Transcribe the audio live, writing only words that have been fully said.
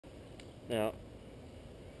Now,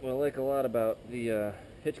 what I like a lot about the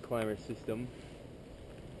hitch climber system,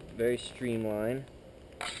 very streamlined,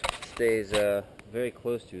 stays very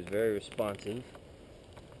close to, is very responsive.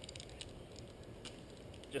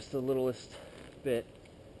 Just the littlest bit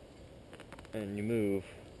and you move.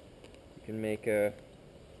 You can make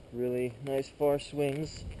really nice far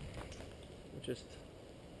swings with just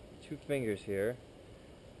 2 fingers here,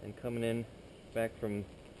 and coming in back from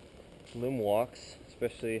limb walks,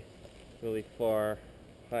 especially really far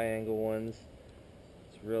high angle ones,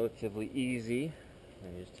 it's relatively easy.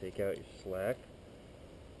 And you just take out your slack,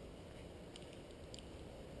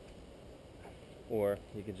 or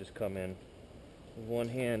you could just come in with one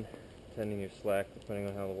hand tending your slack depending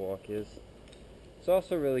on how the walk is. It's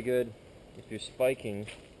also really good if you're spiking.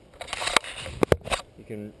 You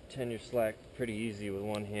can tend your slack pretty easy with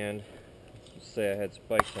one hand. Let's say I had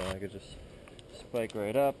spikes on, I could just spike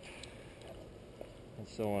right up, and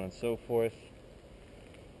so on and so forth.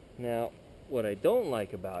 Now, what I don't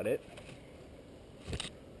like about it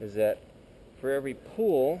is that for every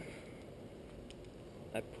pull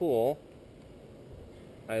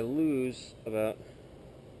I lose about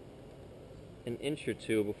an inch or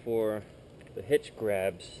two before the hitch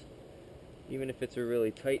grabs. Even if it's a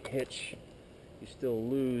really tight hitch, you still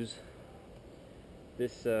lose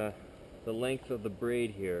this the length of the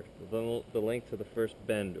braid here, the length of the first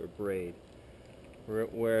bend or braid.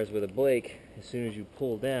 Whereas with a Blake, as soon as you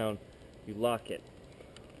pull down, you lock it.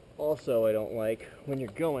 Also, I don't like when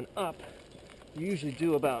you're going up, you usually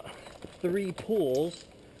do about 3 pulls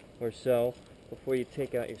or so before you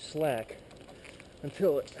take out your slack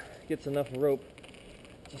until it gets enough rope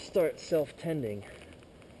to start self-tending.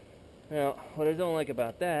 Now, what I don't like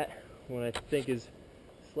about that, what I think is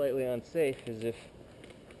slightly unsafe, is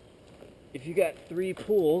if you got 3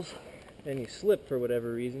 pulls and you slip for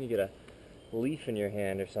whatever reason, you get a leaf in your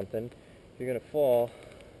hand or something, you're going to fall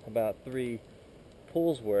about 3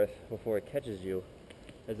 pulls worth before it catches you,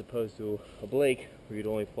 as opposed to a Blake where you'd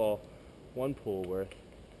only fall 1 pull worth.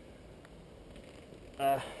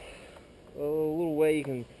 A little way you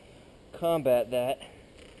can combat that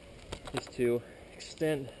is to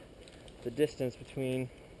extend the distance between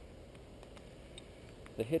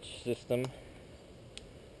the hitch system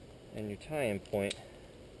and your tie-in point.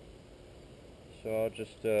 So I'll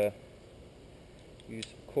just use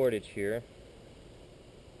some cordage here,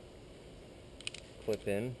 clip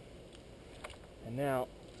in, and now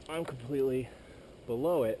I'm completely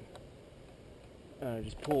below it, and I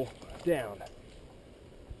just pull down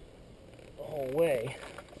the whole way,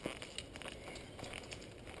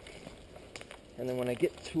 and then when I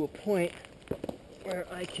get to a point where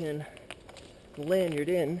I can lanyard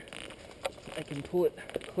in, I can pull it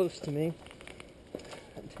close to me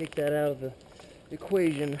and take that out of the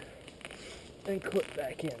equation and clip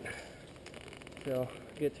back in. So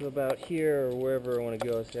get to about here or wherever I want to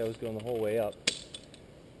go. See, I was going the whole way up.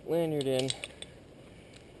 Lanyard in,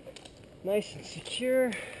 nice and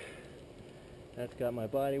secure. That's got my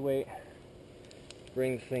body weight.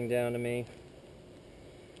 Bring the thing down to me.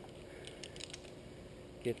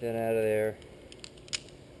 Get that out of there.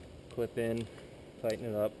 Clip in, tighten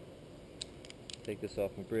it up. Take this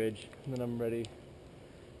off my bridge, and then I'm ready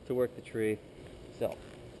to work the tree. So,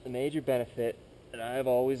 the major benefit that I've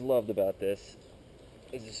always loved about this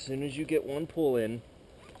is as soon as you get 1 pull in,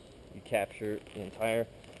 you capture the entire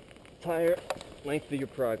length of your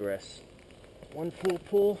progress. 1 full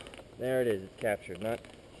pull, there it is, it's captured. Not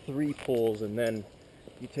 3 pulls and then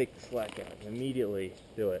you take the slack out. You immediately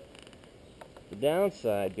do it. The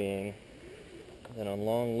downside being that on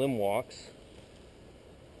long limb walks,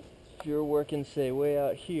 if you're working, say, way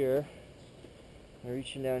out here, and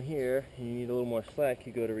reaching down here, and you need a little more slack,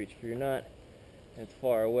 you go to reach for your knot, and it's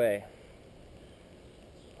far away.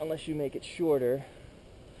 Unless you make it shorter,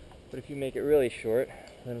 but if you make it really short,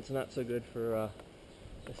 then it's not so good for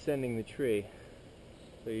ascending the tree.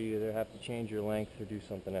 So you either have to change your length or do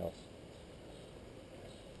something else.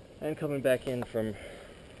 And coming back in from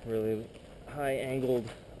really high angled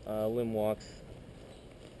limb walks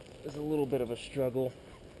is a little bit of a struggle.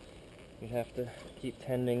 You have to keep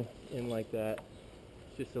tending in like that.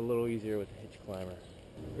 It's just a little easier with the hitch climber.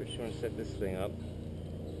 First you want to set this thing up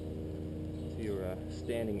to your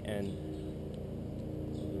standing end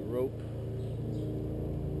of the rope,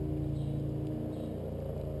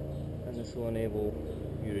 and this will enable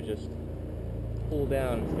you to just pull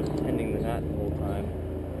down instead of tending the knot the whole time,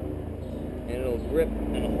 and it'll grip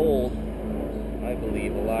and hold, I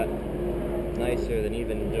believe, a lot nicer than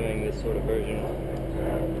even doing this sort of version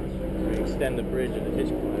where you extend the bridge of the hitch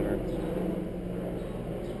climber.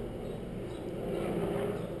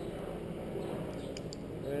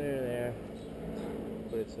 Right there.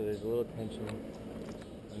 So there's a little tension,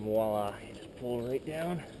 and voila, you just pull right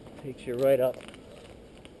down, takes you right up,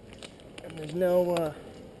 and there's no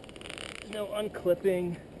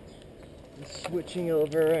unclipping, switching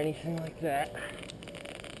over, or anything like that.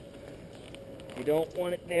 If you don't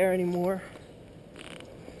want it there anymore,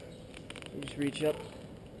 you just reach up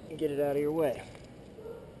and get it out of your way.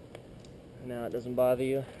 Now it doesn't bother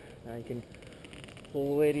you. Now you can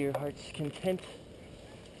pull away to your heart's content.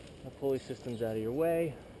 The pulley system's out of your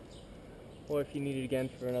way. Or if you need it again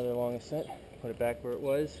for another long ascent, put it back where it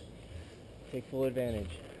was. Take full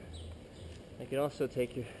advantage. You can also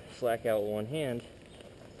take your slack out with one hand,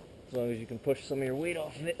 as long as you can push some of your weight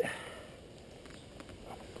off of it.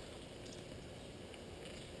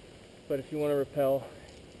 But if you want to rappel,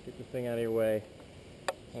 get the thing out of your way,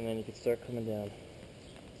 and then you can start coming down.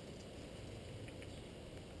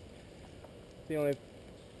 The only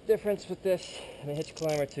difference with this and the Hitch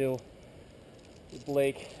Climber 2, the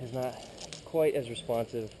Blake is not quite as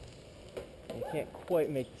responsive. You can't quite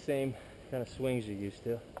make the same kind of swings you used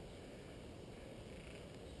to.